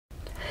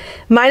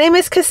My name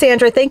is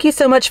Cassandra. Thank you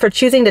so much for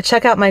choosing to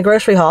check out my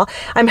grocery haul.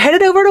 I'm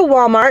headed over to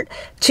Walmart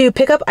to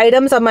pick up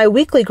items on my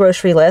weekly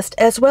grocery list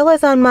as well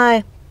as on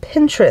my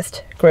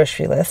Pinterest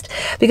grocery list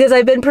because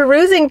I've been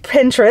perusing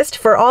Pinterest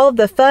for all of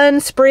the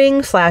fun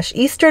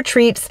spring/Easter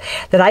treats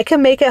that I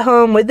can make at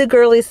home with the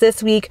girlies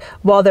this week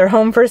while they're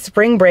home for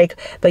spring break.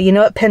 But you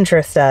know what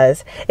Pinterest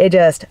does? It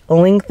just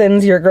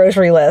lengthens your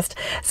grocery list.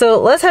 So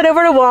let's head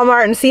over to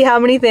Walmart and see how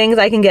many things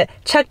I can get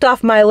checked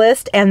off my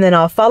list, and then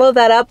I'll follow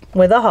that up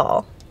with a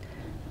haul.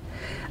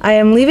 I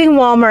am leaving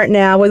Walmart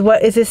now with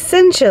what is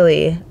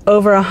essentially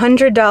over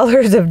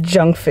 $100 of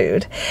junk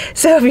food.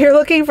 So if you're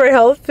looking for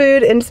health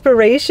food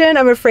inspiration,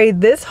 I'm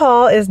afraid this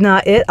haul is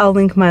not it. I'll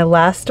link my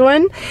last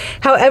one.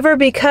 However,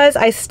 because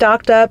I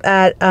stocked up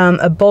at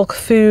a bulk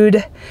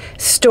food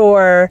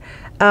store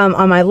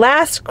on my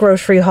last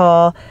grocery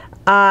haul,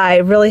 I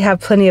really have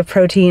plenty of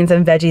proteins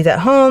and veggies at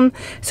home.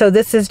 So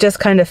this is just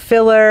kind of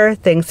filler,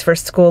 things for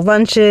school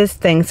lunches,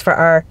 things for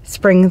our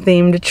spring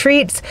themed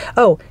treats.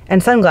 Oh,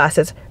 and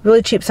sunglasses,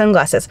 really cheap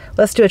sunglasses.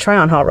 Let's do a try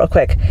on haul real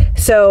quick.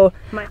 So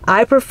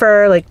I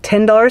prefer like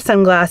 $10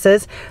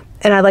 sunglasses,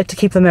 and I like to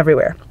keep them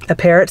everywhere. A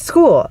pair at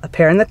school, a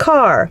pair in the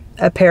car,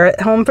 a pair at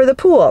home for the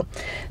pool.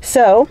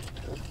 So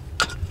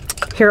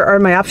here are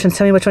my options.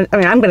 Tell me which one. I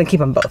mean, I'm going to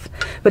keep them both,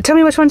 but tell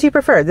me which ones you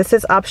prefer. This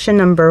is option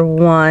number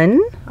 1.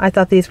 I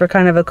thought these were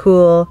kind of a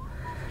cool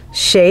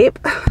shape.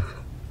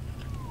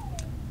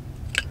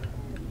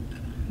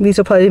 These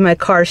will probably be my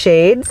car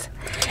shades.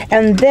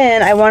 And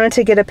then I wanted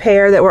to get a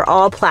pair that were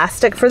all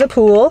plastic for the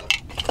pool.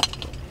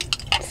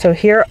 So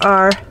here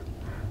are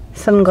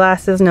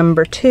sunglasses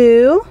number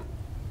 2.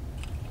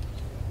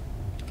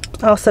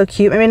 Also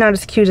cute. Maybe not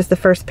as cute as the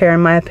first pair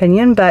in my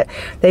opinion, but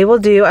they will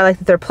do. I like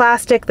that they're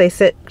plastic. They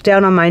sit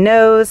down on my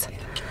nose.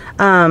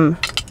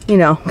 You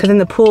know, because in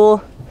the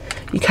pool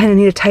you kind of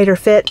need a tighter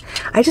fit.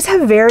 I just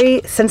have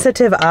very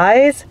sensitive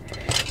eyes.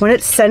 When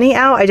it's sunny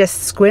out, I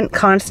just squint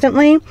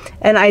constantly,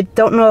 and I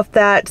don't know if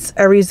that's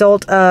a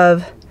result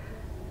of,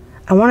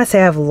 I want to say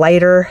I have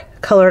lighter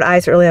colored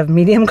eyes, or really have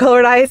medium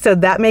colored eyes, so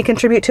that may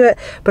contribute to it.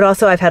 But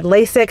also I've had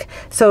LASIK,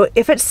 so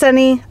if it's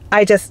sunny, I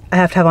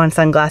have to have on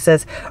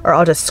sunglasses, or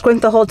I'll just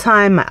squint the whole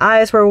time. My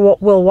eyes will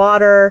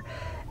water.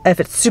 If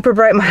it's super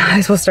bright, my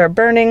eyes will start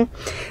burning.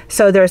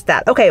 So there's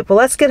that. Okay, well,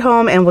 let's get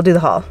home and we'll do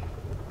the haul.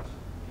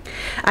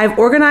 I've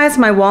organized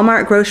my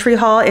Walmart grocery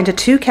haul into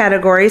 2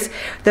 categories.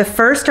 The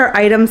first are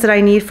items that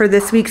I need for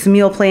this week's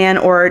meal plan,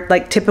 or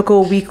like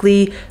typical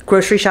weekly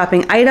grocery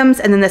shopping items.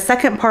 And then the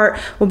second part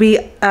will be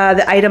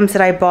the items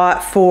that I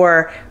bought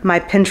for my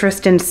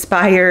Pinterest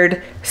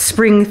inspired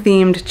spring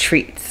themed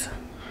treats.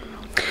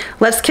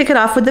 Let's kick it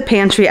off with the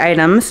pantry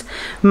items.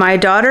 My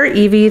daughter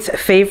Evie's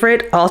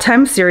favorite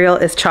all-time cereal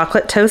is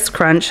Chocolate Toast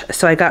Crunch,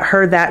 so I got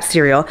her that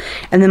cereal.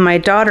 And then my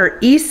daughter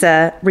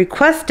Issa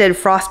requested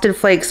Frosted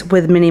Flakes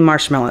with mini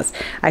marshmallows.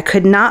 I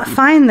could not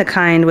find the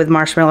kind with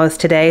marshmallows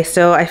today,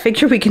 so I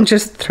figured we can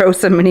just throw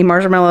some mini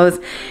marshmallows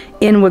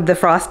in with the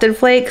Frosted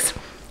Flakes.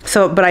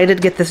 But I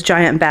did get this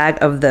giant bag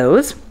of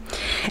those.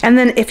 And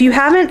then if you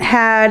haven't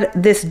had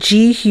this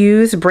G.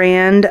 Hughes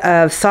brand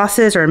of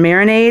sauces or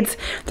marinades,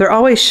 they're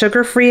always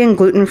sugar-free and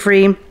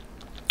gluten-free,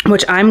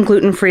 which I'm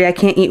gluten-free. I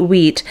can't eat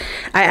wheat.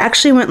 I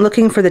actually went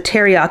looking for the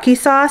teriyaki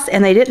sauce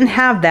and they didn't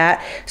have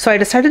that. So I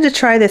decided to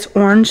try this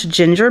orange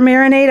ginger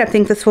marinade. I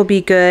think this will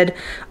be good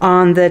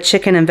on the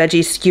chicken and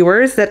veggie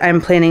skewers that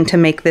I'm planning to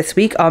make this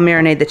week. I'll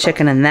marinate the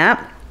chicken in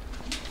that.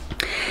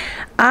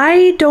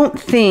 I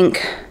don't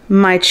think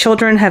my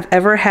children have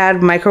ever had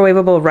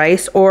microwavable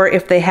rice, or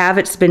if they have,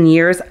 it's been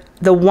years.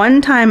 The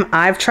one time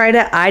I've tried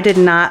it, I did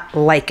not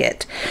like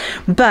it.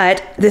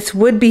 But this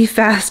would be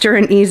faster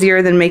and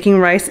easier than making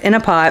rice in a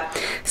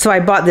pot. So I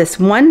bought this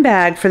one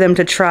bag for them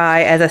to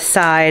try as a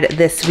side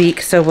this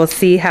week. So we'll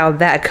see how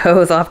that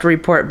goes. I'll have to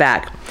report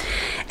back.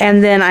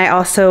 And then I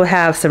also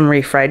have some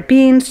refried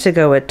beans to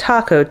go with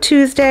Taco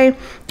Tuesday.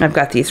 I've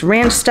got these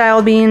ranch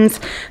style beans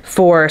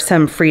for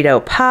some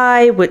Frito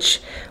pie,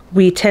 which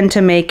we tend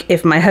to make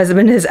if my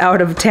husband is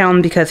out of town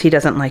because he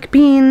doesn't like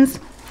beans.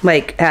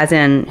 Like, as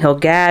in, he'll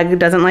gag,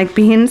 doesn't like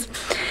beans.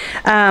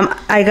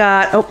 I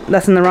got, oh,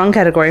 that's in the wrong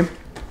category.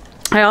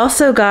 I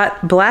also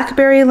got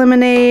blackberry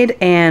lemonade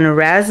and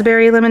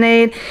raspberry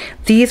lemonade.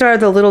 These are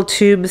the little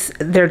tubes.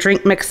 They're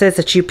drink mixes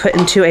that you put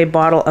into a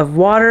bottle of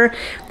water.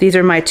 These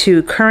are my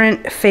 2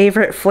 current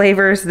favorite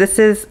flavors. This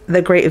is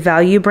the Great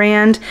Value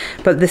brand,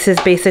 but this is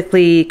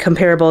basically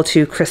comparable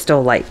to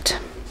Crystal Light.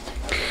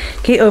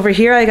 Okay, over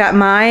here I got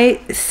my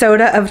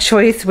soda of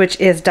choice, which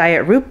is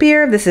Diet Root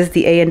Beer. This is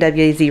the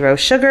A&W Zero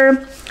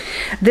Sugar.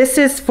 This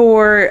is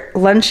for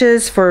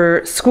lunches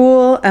for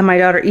school, and my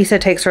daughter Issa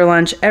takes her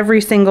lunch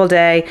every single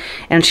day,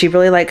 and she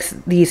really likes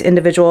these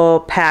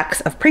individual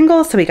packs of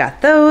Pringles, so we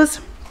got those.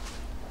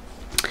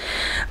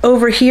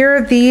 Over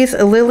here, these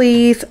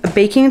Lily's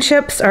baking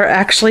chips are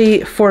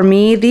actually for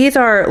me. These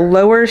are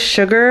lower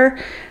sugar,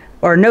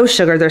 or no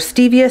sugar. They're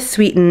stevia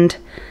sweetened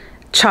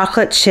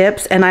chocolate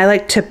chips, and I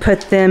like to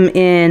put them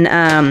in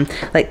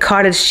like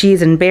cottage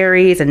cheese and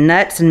berries and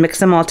nuts and mix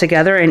them all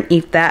together and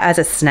eat that as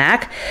a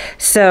snack.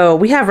 So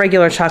we have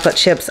regular chocolate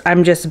chips.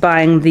 I'm just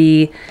buying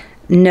the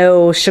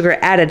no sugar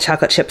added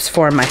chocolate chips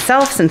for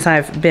myself since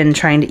I've been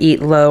trying to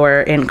eat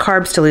lower in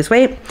carbs to lose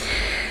weight.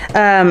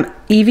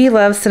 Evie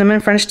loves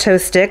cinnamon French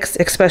toast sticks,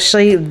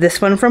 especially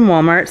this one from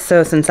Walmart.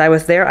 So since I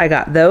was there, I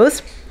got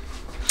those.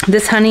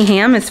 This honey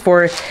ham is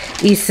for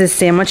Issa's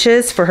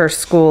sandwiches for her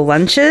school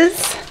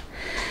lunches.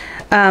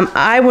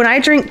 When I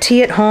drink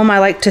tea at home, I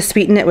like to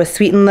sweeten it with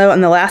Sweet and Low,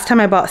 and the last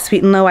time I bought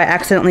Sweet and Low, I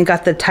accidentally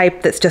got the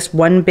type that's just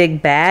one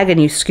big bag and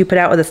you scoop it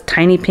out with this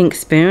tiny pink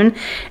spoon,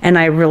 and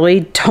I really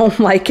don't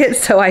like it,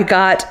 so I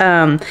got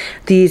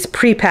these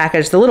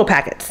pre-packaged, the little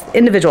packets,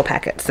 individual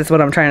packets is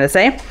what I'm trying to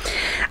say.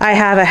 I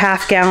have a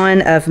half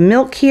gallon of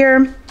milk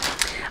here.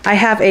 I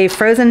have a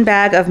frozen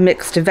bag of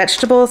mixed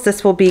vegetables.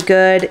 This will be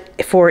good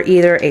for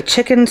either a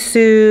chicken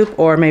soup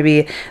or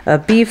maybe a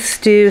beef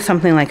stew,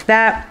 something like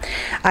that.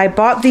 I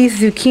bought these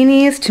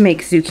zucchinis to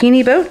make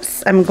zucchini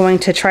boats. I'm going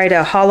to try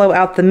to hollow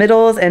out the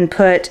middles and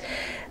put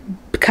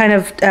kind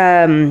of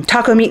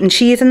taco meat and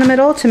cheese in the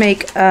middle to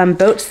make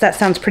boats. That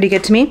sounds pretty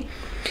good to me.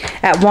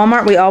 At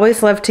Walmart, we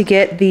always love to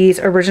get these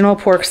original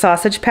pork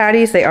sausage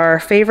patties. They are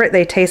our favorite.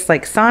 They taste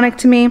like Sonic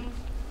to me.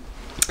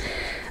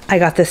 I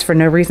got this for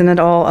no reason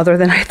at all other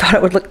than I thought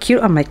it would look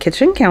cute on my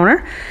kitchen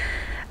counter.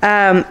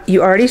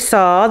 You already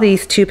saw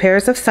these 2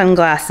 pairs of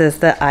sunglasses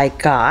that I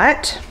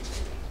got.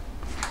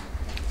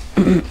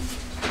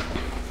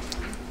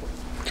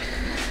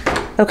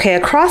 Okay,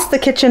 across the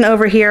kitchen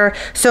over here.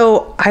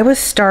 So I was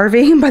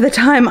starving by the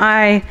time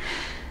I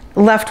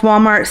left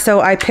Walmart, so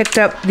I picked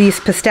up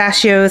these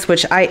pistachios,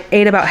 which I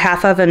ate about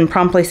half of and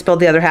promptly spilled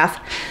the other half,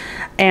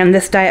 and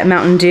this Diet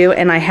Mountain Dew,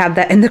 and I had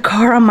that in the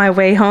car on my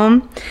way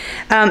home.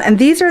 And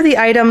these are the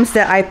items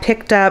that I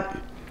picked up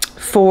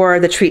for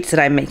the treats that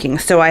I'm making.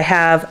 So I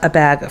have a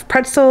bag of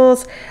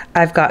pretzels,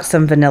 I've got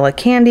some vanilla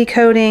candy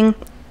coating,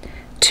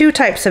 2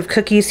 types of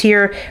cookies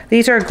here.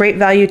 These are Great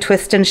Value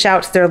Twist and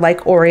Shouts. They're like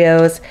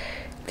Oreos.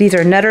 These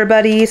are Nutter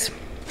Buddies,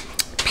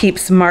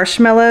 Peeps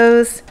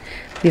Marshmallows,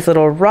 these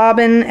little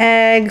robin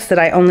eggs that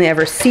I only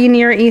ever see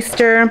near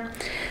Easter.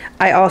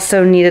 I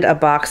also needed a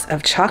box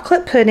of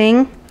chocolate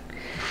pudding,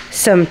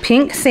 some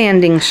pink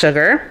sanding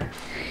sugar,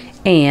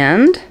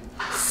 and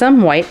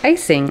some white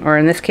icing, or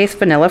in this case,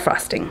 vanilla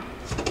frosting.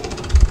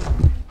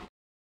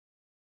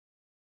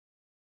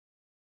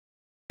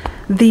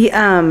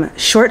 The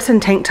shorts and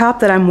tank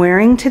top that I'm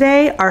wearing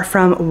today are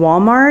from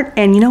Walmart,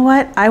 and you know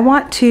what? I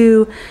want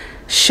to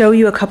show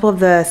you a couple of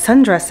the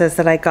sundresses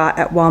that I got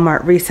at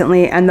Walmart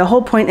recently, and the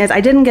whole point is I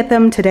didn't get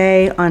them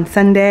today on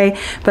Sunday,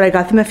 but I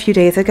got them a few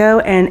days ago,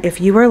 and if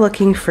you are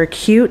looking for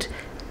cute,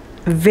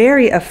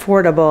 very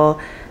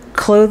affordable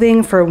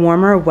clothing for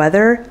warmer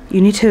weather,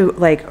 you need to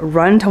like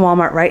run to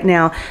Walmart right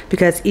now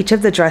because each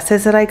of the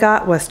dresses that I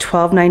got was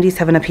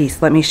 $12.97 a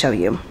piece. Let me show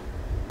you.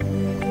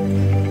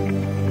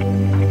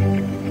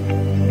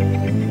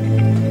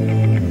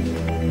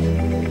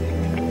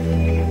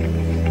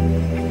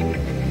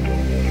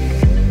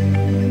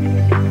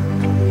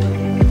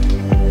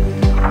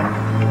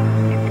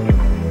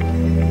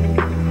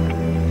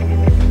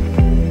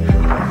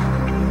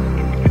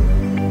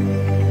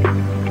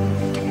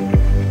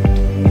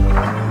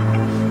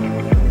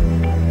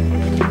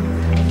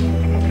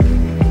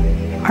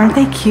 Aren't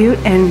they cute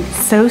and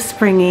so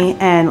springy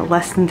and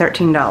less than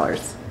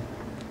 $13?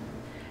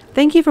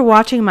 Thank you for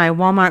watching my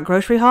Walmart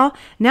grocery haul.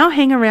 Now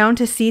hang around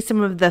to see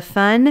some of the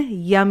fun,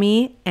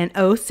 yummy, and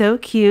oh so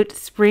cute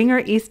spring or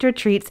Easter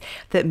treats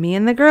that me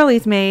and the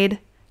girlies made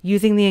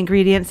using the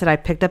ingredients that I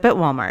picked up at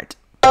Walmart.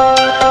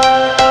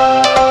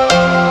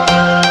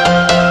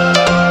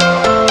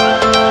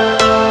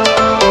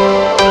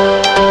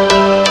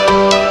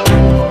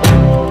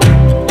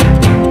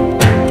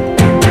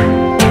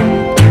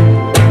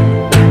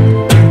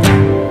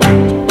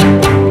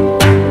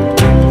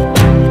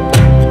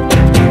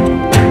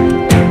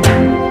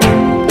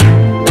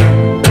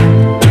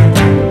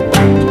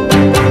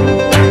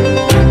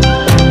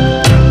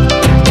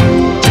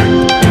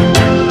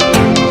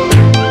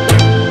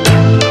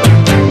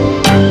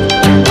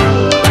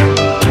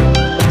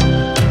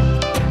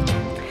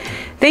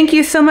 Thank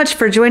you so much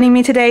for joining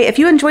me today. If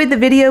you enjoyed the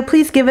video,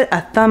 please give it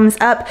a thumbs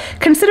up.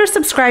 Consider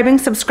subscribing.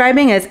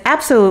 Subscribing is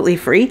absolutely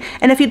free.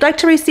 And if you'd like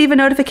to receive a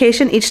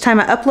notification each time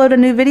I upload a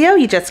new video,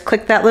 you just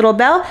click that little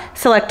bell,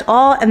 select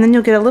all, and then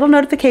you'll get a little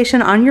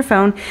notification on your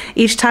phone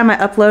each time I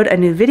upload a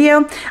new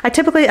video. I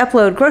typically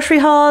upload grocery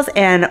hauls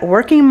and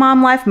working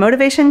mom life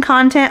motivation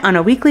content on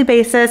a weekly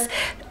basis.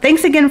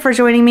 Thanks again for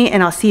joining me,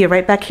 and I'll see you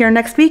right back here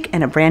next week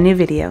in a brand new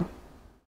video.